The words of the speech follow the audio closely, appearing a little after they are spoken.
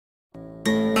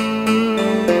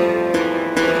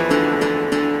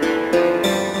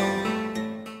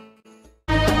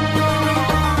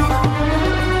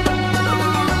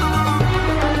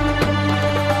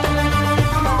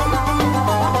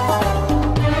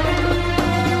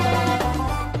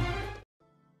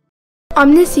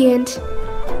omniscient.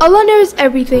 Allah knows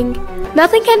everything.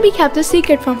 Nothing can be kept a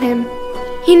secret from Him.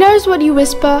 He knows what you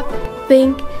whisper,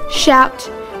 think, shout,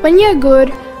 when you're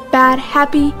good, bad,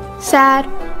 happy, sad,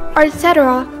 or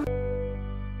etc.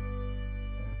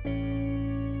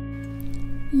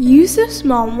 Yusuf's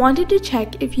mom wanted to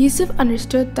check if Yusuf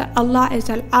understood that Allah is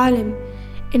Al-Alim,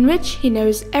 in which He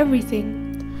knows everything,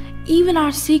 even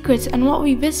our secrets and what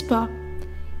we whisper.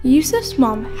 Yusuf's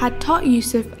mom had taught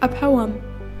Yusuf a poem.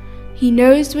 He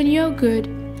knows when you're good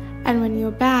and when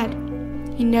you're bad.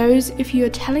 He knows if you're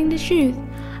telling the truth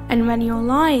and when you're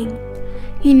lying.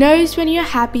 He knows when you're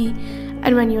happy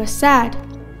and when you're sad.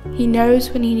 He knows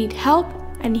when you need help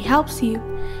and He helps you.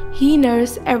 He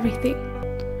knows everything.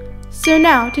 So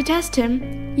now, to test him,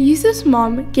 Yusuf's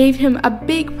mom gave him a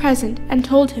big present and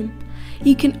told him,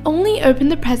 you can only open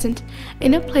the present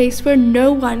in a place where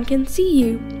no one can see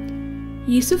you.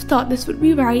 Yusuf thought this would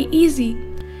be very easy.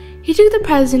 He took the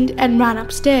present and ran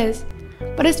upstairs,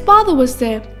 but his father was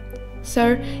there.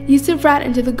 So Yusuf ran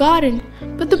into the garden,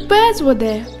 but the birds were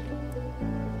there.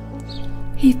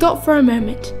 He thought for a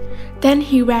moment. Then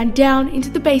he ran down into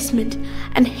the basement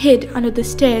and hid under the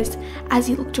stairs as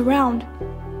he looked around.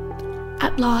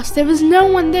 At last there was no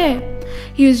one there.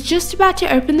 He was just about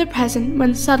to open the present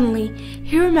when suddenly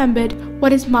he remembered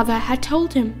what his mother had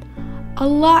told him.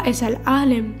 Allah is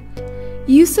Al-Alim.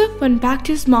 Yusuf went back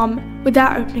to his mom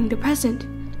without opening the present.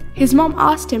 His mom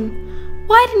asked him,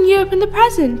 "Why didn't you open the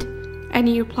present?" And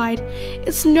he replied,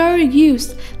 "It's no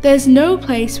use. There's no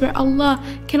place where Allah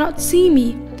cannot see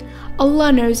me.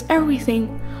 Allah knows everything.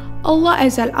 Allah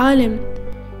is Al-Alim."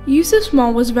 Yusuf's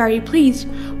mom was very pleased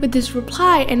with this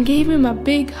reply and gave him a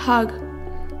big hug.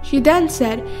 She then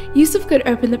said Yusuf could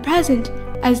open the present,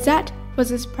 as that was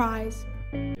his prize.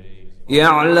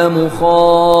 يعلم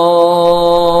خائنة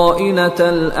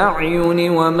الأعين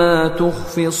وما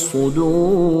تخفي الصدور.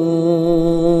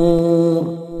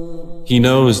 He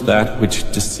knows that which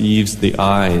deceives the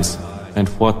eyes and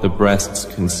what the breasts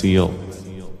conceal.